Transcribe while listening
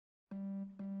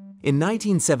In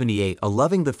 1978, a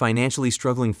loving but financially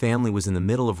struggling family was in the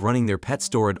middle of running their pet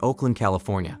store in Oakland,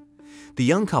 California. The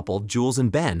young couple, Jules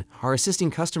and Ben, are assisting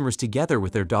customers together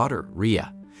with their daughter,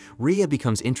 Rhea. Rhea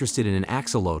becomes interested in an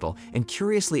axolotl and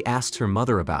curiously asks her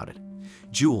mother about it.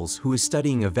 Jules, who is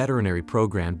studying a veterinary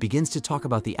program, begins to talk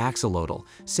about the axolotl,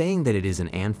 saying that it is an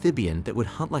amphibian that would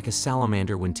hunt like a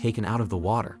salamander when taken out of the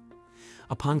water.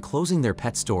 Upon closing their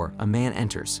pet store, a man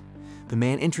enters. The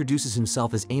man introduces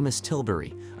himself as Amos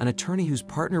Tilbury, an attorney whose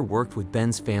partner worked with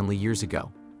Ben's family years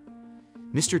ago.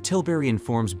 Mr. Tilbury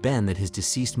informs Ben that his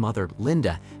deceased mother,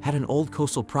 Linda, had an old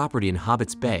coastal property in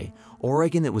Hobbits Bay,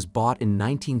 Oregon that was bought in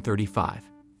 1935.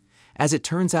 As it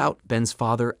turns out, Ben's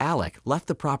father, Alec, left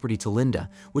the property to Linda,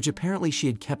 which apparently she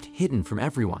had kept hidden from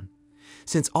everyone.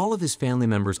 Since all of his family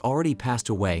members already passed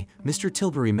away, Mr.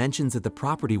 Tilbury mentions that the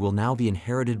property will now be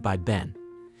inherited by Ben.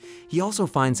 He also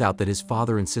finds out that his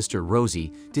father and sister,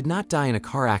 Rosie, did not die in a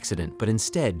car accident but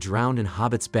instead drowned in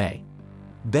Hobbits Bay.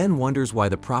 Ben wonders why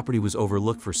the property was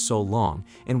overlooked for so long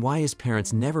and why his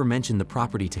parents never mentioned the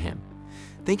property to him.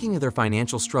 Thinking of their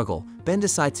financial struggle, Ben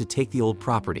decides to take the old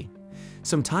property.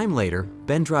 Some time later,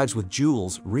 Ben drives with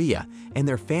Jules, Rhea, and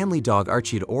their family dog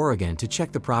Archie to Oregon to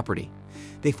check the property.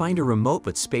 They find a remote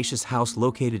but spacious house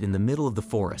located in the middle of the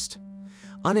forest.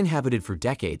 Uninhabited for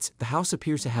decades, the house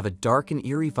appears to have a dark and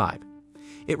eerie vibe.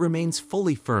 It remains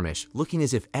fully furnished, looking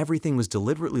as if everything was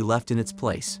deliberately left in its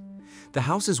place. The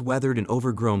house is weathered and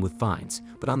overgrown with vines,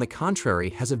 but on the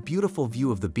contrary has a beautiful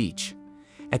view of the beach.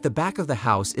 At the back of the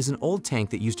house is an old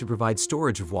tank that used to provide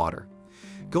storage of water.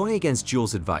 Going against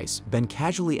Jules' advice, Ben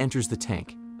casually enters the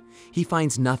tank. He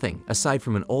finds nothing aside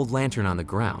from an old lantern on the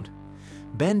ground.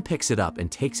 Ben picks it up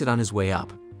and takes it on his way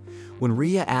up. When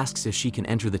Rhea asks if she can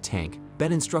enter the tank,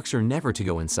 Ben instructs her never to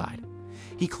go inside.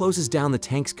 He closes down the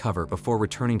tank's cover before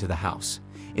returning to the house.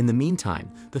 In the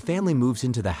meantime, the family moves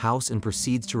into the house and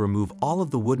proceeds to remove all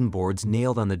of the wooden boards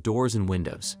nailed on the doors and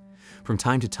windows. From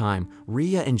time to time,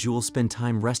 Rhea and Jules spend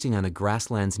time resting on the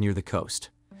grasslands near the coast.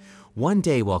 One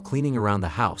day while cleaning around the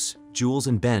house, Jules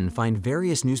and Ben find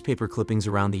various newspaper clippings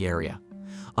around the area.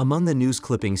 Among the news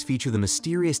clippings feature the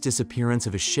mysterious disappearance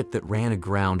of a ship that ran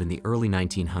aground in the early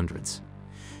 1900s.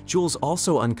 Jules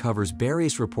also uncovers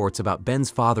various reports about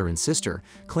Ben's father and sister,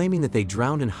 claiming that they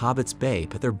drowned in Hobbits Bay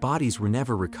but their bodies were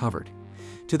never recovered.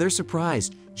 To their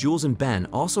surprise, Jules and Ben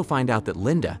also find out that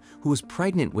Linda, who was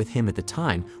pregnant with him at the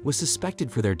time, was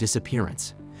suspected for their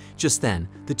disappearance. Just then,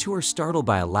 the two are startled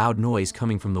by a loud noise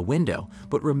coming from the window,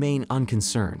 but remain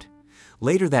unconcerned.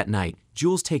 Later that night,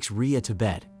 Jules takes Rhea to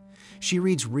bed. She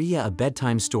reads Rhea a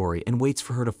bedtime story and waits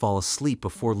for her to fall asleep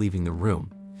before leaving the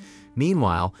room.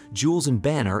 Meanwhile, Jules and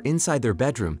Ben are inside their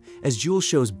bedroom as Jules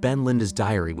shows Ben Linda's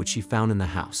diary, which she found in the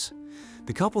house.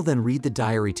 The couple then read the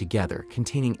diary together,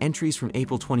 containing entries from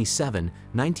April 27,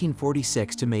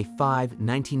 1946 to May 5,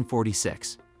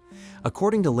 1946.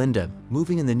 According to Linda,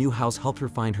 moving in the new house helped her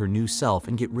find her new self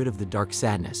and get rid of the dark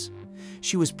sadness.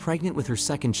 She was pregnant with her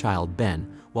second child, Ben,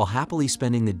 while happily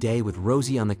spending the day with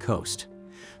Rosie on the coast.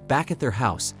 Back at their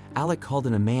house, Alec called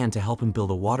in a man to help him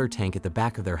build a water tank at the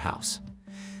back of their house.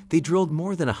 They drilled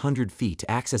more than 100 feet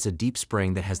to access a deep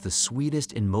spring that has the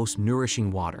sweetest and most nourishing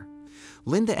water.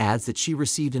 Linda adds that she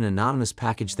received an anonymous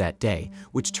package that day,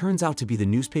 which turns out to be the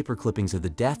newspaper clippings of the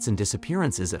deaths and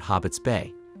disappearances at Hobbits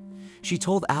Bay. She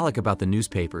told Alec about the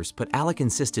newspapers, but Alec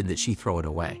insisted that she throw it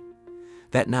away.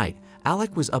 That night,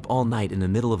 Alec was up all night in the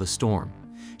middle of a storm.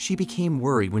 She became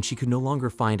worried when she could no longer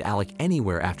find Alec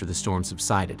anywhere after the storm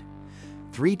subsided.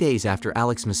 3 days after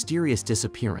Alec's mysterious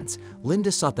disappearance,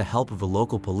 Linda sought the help of the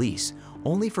local police,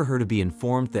 only for her to be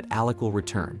informed that Alec will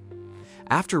return.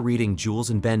 After reading, Jules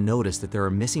and Ben notice that there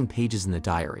are missing pages in the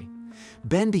diary.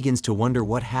 Ben begins to wonder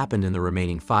what happened in the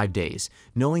remaining 5 days,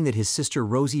 knowing that his sister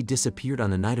Rosie disappeared on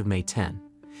the night of May 10.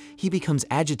 He becomes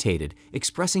agitated,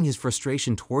 expressing his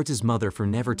frustration towards his mother for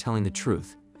never telling the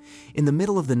truth. In the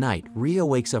middle of the night, Rhea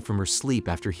wakes up from her sleep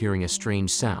after hearing a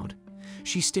strange sound.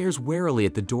 She stares warily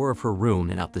at the door of her room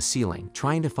and up the ceiling,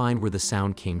 trying to find where the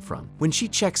sound came from. When she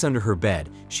checks under her bed,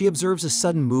 she observes a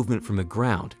sudden movement from the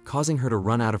ground, causing her to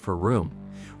run out of her room.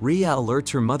 Rhea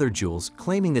alerts her mother Jules,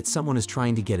 claiming that someone is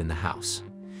trying to get in the house.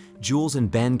 Jules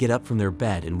and Ben get up from their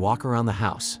bed and walk around the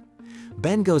house.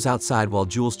 Ben goes outside while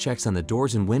Jules checks on the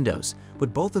doors and windows,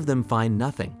 but both of them find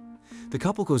nothing. The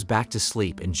couple goes back to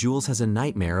sleep and Jules has a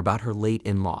nightmare about her late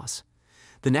in-laws.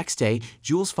 The next day,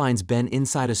 Jules finds Ben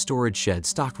inside a storage shed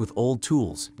stocked with old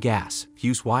tools, gas,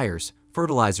 fuse wires,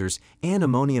 fertilizers, and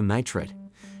ammonium nitrate.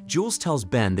 Jules tells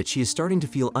Ben that she is starting to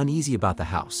feel uneasy about the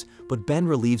house, but Ben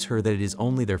relieves her that it is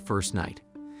only their first night.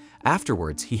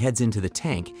 Afterwards, he heads into the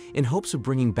tank in hopes of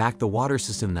bringing back the water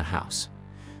system in the house.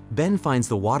 Ben finds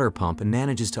the water pump and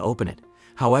manages to open it.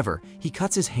 However, he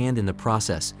cuts his hand in the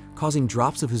process, causing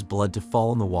drops of his blood to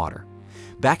fall in the water.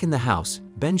 Back in the house,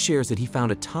 Ben shares that he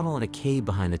found a tunnel and a cave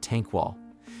behind the tank wall.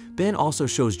 Ben also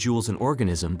shows Jules an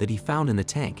organism that he found in the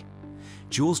tank.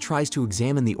 Jules tries to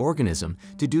examine the organism,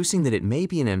 deducing that it may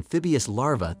be an amphibious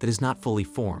larva that is not fully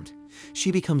formed.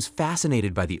 She becomes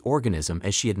fascinated by the organism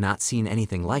as she had not seen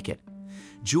anything like it.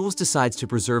 Jules decides to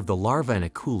preserve the larva in a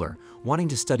cooler, wanting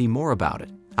to study more about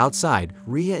it. Outside,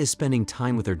 Rhea is spending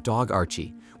time with her dog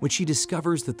Archie when she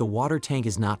discovers that the water tank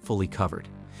is not fully covered.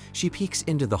 She peeks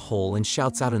into the hole and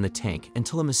shouts out in the tank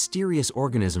until a mysterious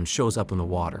organism shows up in the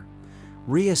water.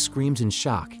 Rhea screams in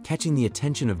shock, catching the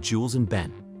attention of Jules and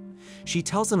Ben. She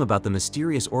tells them about the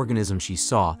mysterious organism she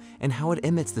saw and how it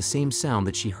emits the same sound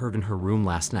that she heard in her room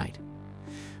last night.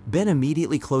 Ben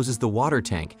immediately closes the water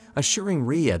tank, assuring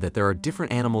Rhea that there are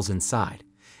different animals inside.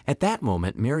 At that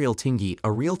moment, Mariel Tingy,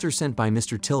 a realtor sent by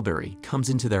Mr. Tilbury, comes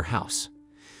into their house.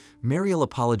 Mariel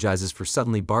apologizes for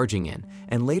suddenly barging in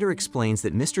and later explains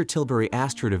that Mr. Tilbury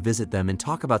asked her to visit them and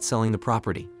talk about selling the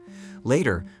property.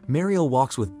 Later, Mariel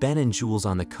walks with Ben and Jules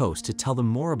on the coast to tell them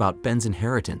more about Ben's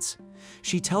inheritance.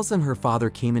 She tells them her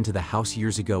father came into the house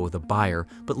years ago with a buyer,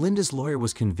 but Linda's lawyer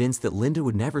was convinced that Linda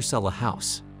would never sell a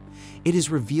house. It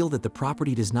is revealed that the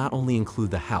property does not only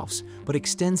include the house, but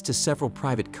extends to several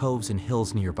private coves and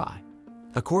hills nearby.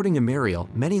 According to Mariel,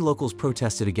 many locals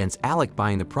protested against Alec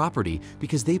buying the property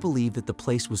because they believed that the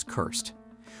place was cursed.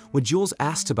 When Jules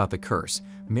asks about the curse,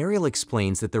 Mariel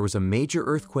explains that there was a major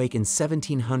earthquake in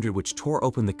 1700 which tore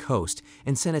open the coast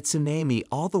and sent a tsunami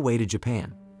all the way to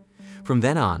Japan. From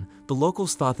then on, the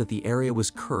locals thought that the area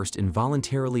was cursed and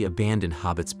voluntarily abandoned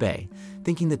Hobbit's Bay,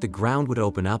 thinking that the ground would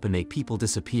open up and make people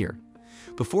disappear.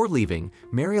 Before leaving,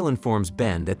 Mariel informs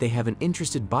Ben that they have an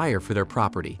interested buyer for their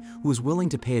property who is willing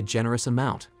to pay a generous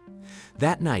amount.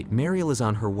 That night, Mariel is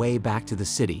on her way back to the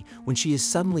city when she is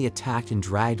suddenly attacked and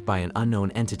dragged by an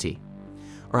unknown entity.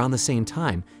 Around the same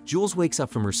time, Jules wakes up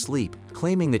from her sleep,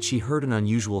 claiming that she heard an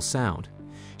unusual sound.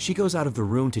 She goes out of the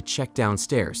room to check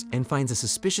downstairs and finds a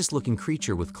suspicious-looking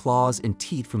creature with claws and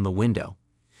teeth from the window.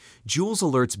 Jules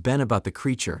alerts Ben about the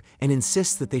creature and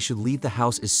insists that they should leave the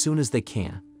house as soon as they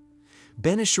can.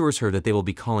 Ben assures her that they will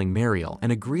be calling Mariel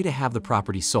and agree to have the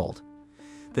property sold.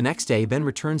 The next day, Ben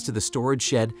returns to the storage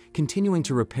shed, continuing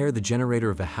to repair the generator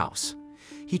of the house.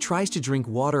 He tries to drink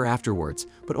water afterwards,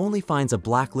 but only finds a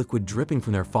black liquid dripping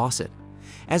from their faucet.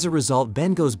 As a result,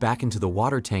 Ben goes back into the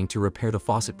water tank to repair the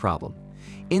faucet problem.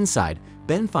 Inside,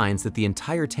 Ben finds that the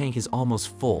entire tank is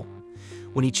almost full.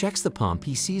 When he checks the pump,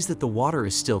 he sees that the water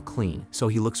is still clean, so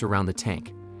he looks around the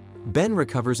tank. Ben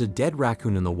recovers a dead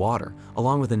raccoon in the water,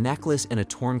 along with a necklace and a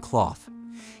torn cloth.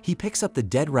 He picks up the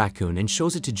dead raccoon and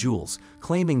shows it to Jules,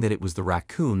 claiming that it was the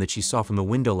raccoon that she saw from the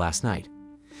window last night.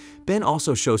 Ben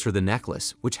also shows her the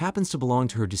necklace, which happens to belong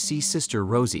to her deceased sister,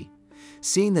 Rosie.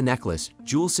 Seeing the necklace,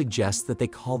 Jules suggests that they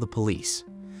call the police.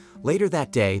 Later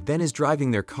that day, Ben is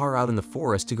driving their car out in the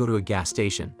forest to go to a gas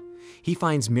station. He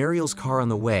finds Mariel's car on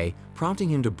the way, prompting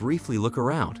him to briefly look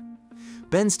around.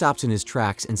 Ben stops in his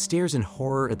tracks and stares in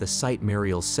horror at the sight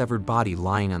Mariel's severed body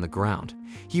lying on the ground.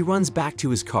 He runs back to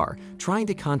his car, trying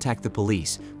to contact the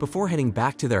police before heading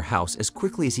back to their house as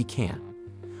quickly as he can.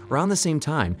 Around the same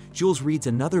time, Jules reads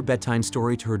another bedtime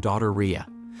story to her daughter Rhea.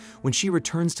 When she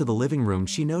returns to the living room,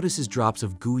 she notices drops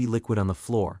of gooey liquid on the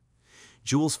floor.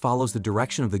 Jules follows the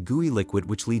direction of the gooey liquid,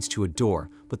 which leads to a door,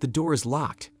 but the door is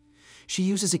locked. She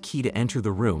uses a key to enter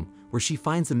the room, where she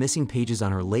finds the missing pages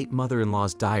on her late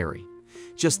mother-in-law's diary.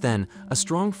 Just then, a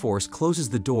strong force closes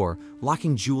the door,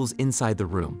 locking Jules inside the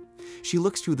room. She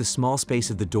looks through the small space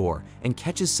of the door and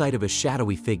catches sight of a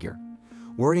shadowy figure.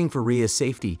 Worrying for Rhea's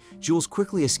safety, Jules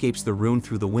quickly escapes the room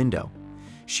through the window.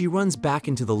 She runs back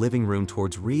into the living room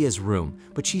towards Rhea's room,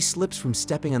 but she slips from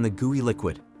stepping on the gooey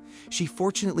liquid. She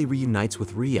fortunately reunites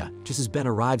with Rhea just as Ben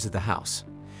arrives at the house.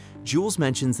 Jules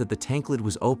mentions that the tank lid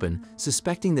was open,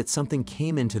 suspecting that something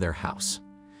came into their house.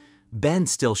 Ben,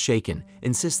 still shaken,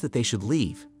 insists that they should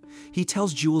leave. He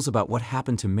tells Jules about what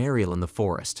happened to Mariel in the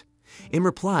forest. In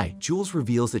reply, Jules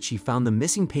reveals that she found the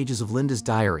missing pages of Linda's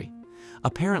diary.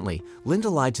 Apparently, Linda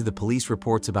lied to the police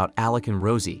reports about Alec and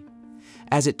Rosie.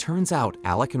 As it turns out,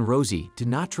 Alec and Rosie did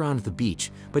not drown at the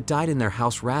beach, but died in their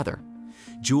house rather.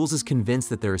 Jules is convinced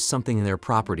that there is something in their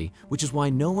property, which is why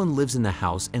no one lives in the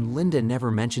house, and Linda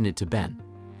never mentioned it to Ben.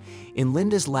 In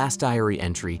Linda's last diary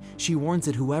entry, she warns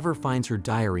that whoever finds her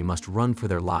diary must run for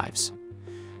their lives.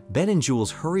 Ben and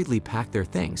Jules hurriedly pack their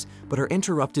things, but are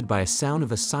interrupted by a sound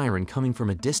of a siren coming from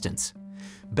a distance.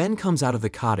 Ben comes out of the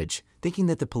cottage, thinking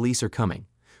that the police are coming.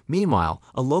 Meanwhile,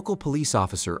 a local police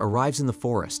officer arrives in the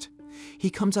forest. He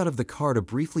comes out of the car to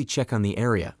briefly check on the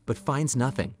area, but finds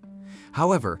nothing.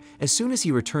 However, as soon as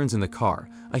he returns in the car,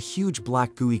 a huge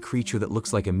black gooey creature that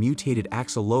looks like a mutated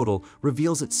axolotl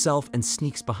reveals itself and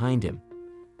sneaks behind him.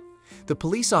 The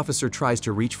police officer tries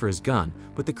to reach for his gun,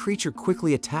 but the creature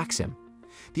quickly attacks him.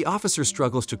 The officer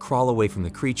struggles to crawl away from the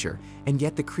creature, and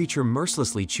yet the creature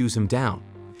mercilessly chews him down.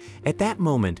 At that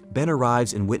moment, Ben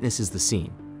arrives and witnesses the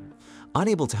scene.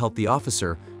 Unable to help the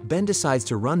officer, Ben decides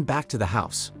to run back to the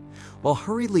house. While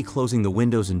hurriedly closing the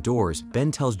windows and doors,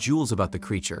 Ben tells Jules about the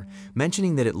creature,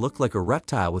 mentioning that it looked like a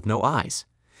reptile with no eyes.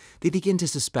 They begin to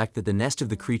suspect that the nest of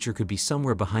the creature could be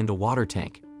somewhere behind a water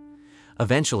tank.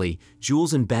 Eventually,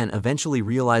 Jules and Ben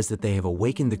realize that they have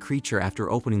awakened the creature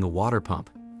after opening the water pump.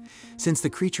 Since the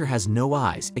creature has no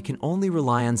eyes, it can only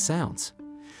rely on sounds.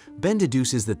 Ben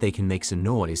deduces that they can make some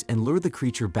noise and lure the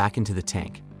creature back into the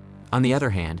tank. On the other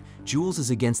hand, Jules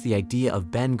is against the idea of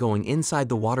Ben going inside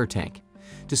the water tank.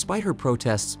 Despite her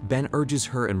protests, Ben urges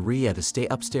her and Rhea to stay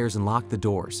upstairs and lock the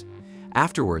doors.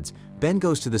 Afterwards, Ben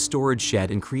goes to the storage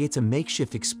shed and creates a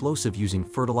makeshift explosive using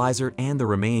fertilizer and the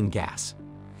remaining gas.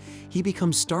 He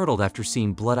becomes startled after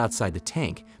seeing blood outside the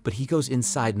tank, but he goes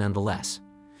inside nonetheless.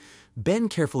 Ben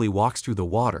carefully walks through the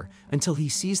water until he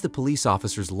sees the police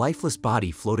officer's lifeless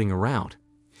body floating around.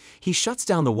 He shuts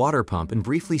down the water pump and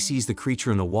briefly sees the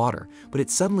creature in the water, but it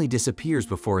suddenly disappears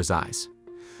before his eyes.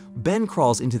 Ben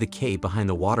crawls into the cave behind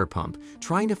the water pump,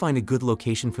 trying to find a good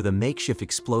location for the makeshift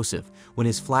explosive when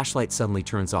his flashlight suddenly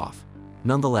turns off.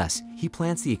 Nonetheless, he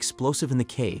plants the explosive in the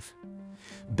cave.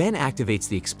 Ben activates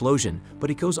the explosion, but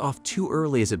it goes off too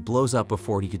early as it blows up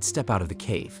before he could step out of the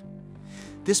cave.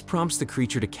 This prompts the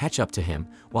creature to catch up to him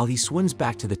while he swims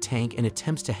back to the tank and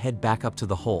attempts to head back up to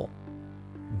the hole.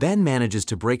 Ben manages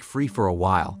to break free for a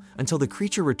while until the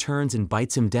creature returns and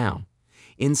bites him down.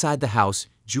 Inside the house,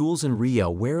 Jules and Rhea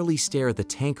warily stare at the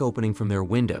tank opening from their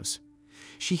windows.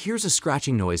 She hears a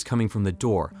scratching noise coming from the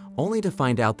door, only to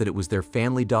find out that it was their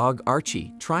family dog,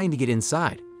 Archie, trying to get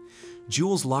inside.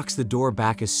 Jules locks the door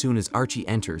back as soon as Archie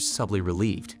enters, subtly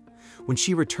relieved. When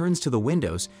she returns to the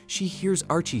windows, she hears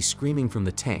Archie screaming from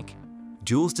the tank.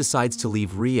 Jules decides to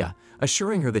leave Rhea,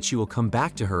 assuring her that she will come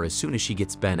back to her as soon as she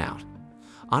gets Ben out.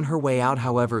 On her way out,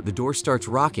 however, the door starts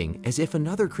rocking as if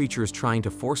another creature is trying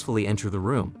to forcefully enter the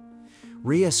room.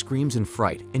 Rhea screams in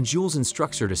fright, and Jules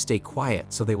instructs her to stay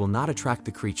quiet so they will not attract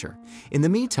the creature. In the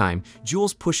meantime,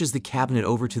 Jules pushes the cabinet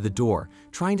over to the door,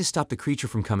 trying to stop the creature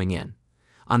from coming in.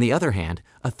 On the other hand,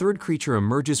 a third creature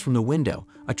emerges from the window,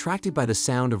 attracted by the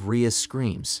sound of Rhea's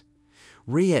screams.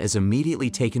 Rhea is immediately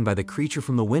taken by the creature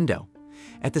from the window.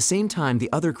 At the same time, the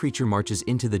other creature marches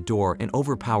into the door and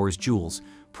overpowers Jules,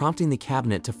 prompting the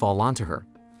cabinet to fall onto her.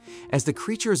 As the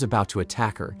creature is about to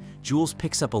attack her, Jules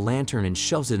picks up a lantern and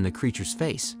shoves it in the creature's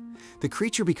face. The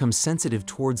creature becomes sensitive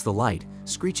towards the light,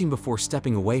 screeching before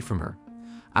stepping away from her.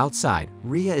 Outside,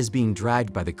 Rhea is being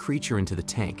dragged by the creature into the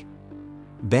tank.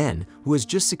 Ben, who has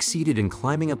just succeeded in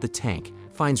climbing up the tank,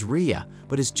 finds Rhea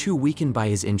but is too weakened by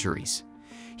his injuries.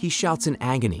 He shouts in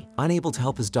agony, unable to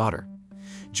help his daughter.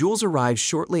 Jules arrives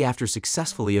shortly after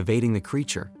successfully evading the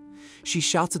creature. She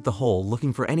shouts at the hole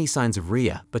looking for any signs of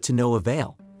Rhea, but to no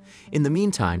avail. In the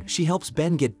meantime, she helps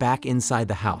Ben get back inside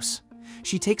the house.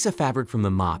 She takes a fabric from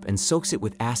the mop and soaks it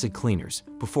with acid cleaners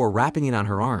before wrapping it on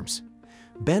her arms.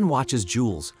 Ben watches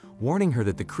Jules, warning her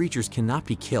that the creatures cannot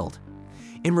be killed.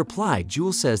 In reply,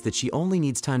 Jules says that she only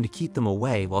needs time to keep them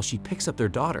away while she picks up their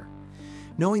daughter.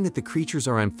 Knowing that the creatures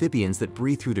are amphibians that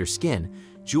breathe through their skin,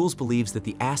 Jules believes that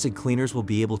the acid cleaners will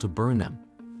be able to burn them.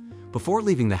 Before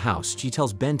leaving the house, she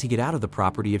tells Ben to get out of the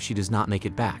property if she does not make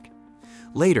it back.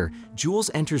 Later, Jules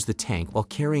enters the tank while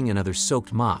carrying another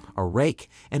soaked mop, a rake,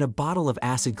 and a bottle of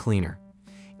acid cleaner.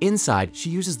 Inside, she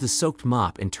uses the soaked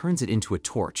mop and turns it into a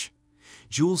torch.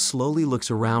 Jules slowly looks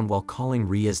around while calling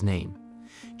Rhea's name.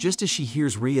 Just as she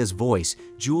hears Rhea's voice,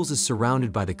 Jules is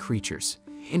surrounded by the creatures.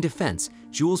 In defense,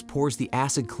 Jules pours the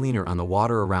acid cleaner on the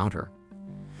water around her.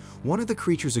 One of the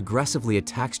creatures aggressively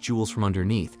attacks Jules from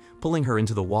underneath, pulling her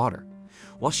into the water.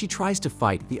 While she tries to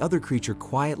fight, the other creature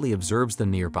quietly observes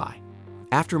them nearby.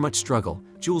 After much struggle,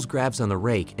 Jules grabs on the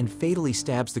rake and fatally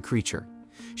stabs the creature.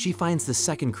 She finds the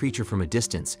second creature from a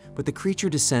distance, but the creature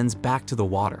descends back to the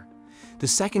water. The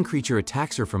second creature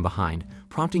attacks her from behind,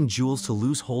 prompting Jules to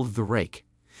lose hold of the rake.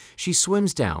 She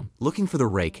swims down, looking for the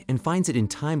rake, and finds it in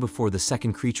time before the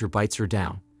second creature bites her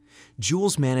down.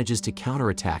 Jules manages to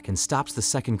counterattack and stops the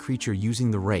second creature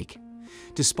using the rake.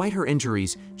 Despite her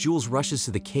injuries, Jules rushes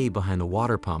to the cave behind the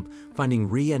water pump, finding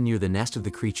Rhea near the nest of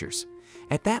the creatures.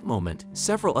 At that moment,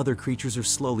 several other creatures are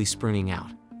slowly springing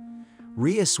out.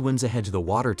 Rhea swims ahead to the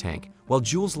water tank, while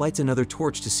Jules lights another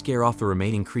torch to scare off the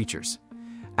remaining creatures.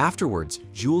 Afterwards,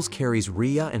 Jules carries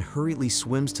Rhea and hurriedly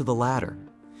swims to the ladder.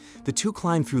 The two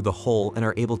climb through the hole and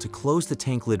are able to close the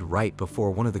tank lid right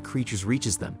before one of the creatures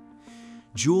reaches them.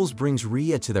 Jules brings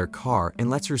Rhea to their car and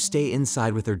lets her stay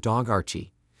inside with their dog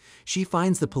Archie. She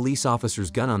finds the police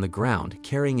officer's gun on the ground,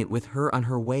 carrying it with her on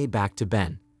her way back to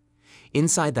Ben.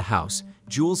 Inside the house,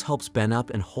 Jules helps Ben up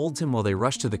and holds him while they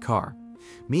rush to the car.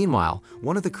 Meanwhile,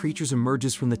 one of the creatures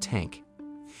emerges from the tank.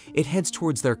 It heads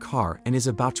towards their car and is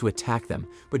about to attack them,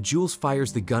 but Jules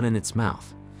fires the gun in its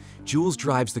mouth. Jules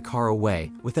drives the car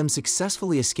away, with them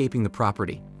successfully escaping the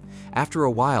property. After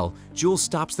a while, Jules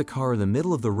stops the car in the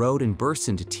middle of the road and bursts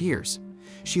into tears.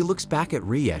 She looks back at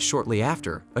Rhea shortly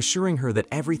after, assuring her that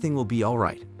everything will be all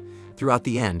right. Throughout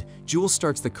the end, Jules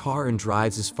starts the car and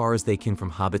drives as far as they can from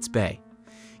Hobbit's Bay.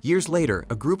 Years later,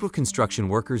 a group of construction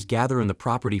workers gather in the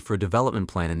property for a development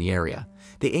plan in the area.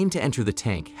 They aim to enter the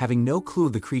tank, having no clue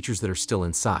of the creatures that are still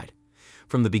inside.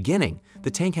 From the beginning, the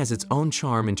tank has its own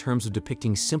charm in terms of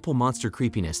depicting simple monster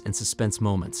creepiness and suspense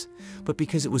moments. But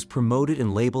because it was promoted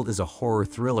and labeled as a horror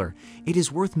thriller, it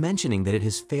is worth mentioning that it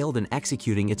has failed in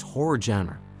executing its horror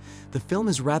genre. The film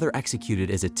is rather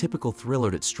executed as a typical thriller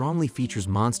that strongly features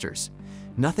monsters.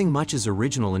 Nothing much is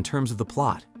original in terms of the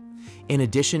plot. In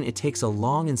addition, it takes a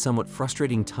long and somewhat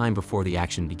frustrating time before the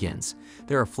action begins.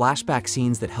 There are flashback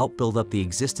scenes that help build up the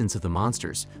existence of the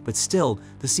monsters, but still,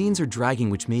 the scenes are dragging,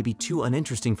 which may be too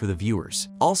uninteresting for the viewers.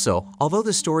 Also, although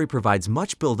the story provides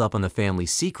much build-up on the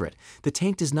family's secret, the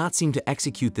tank does not seem to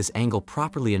execute this angle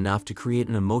properly enough to create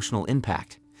an emotional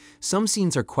impact. Some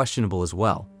scenes are questionable as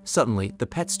well. Suddenly, the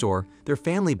pet store, their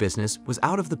family business, was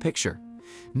out of the picture.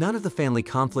 None of the family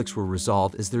conflicts were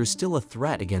resolved as there is still a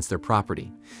threat against their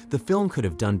property. The film could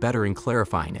have done better in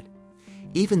clarifying it.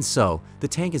 Even so, The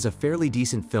Tank is a fairly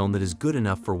decent film that is good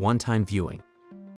enough for one-time viewing.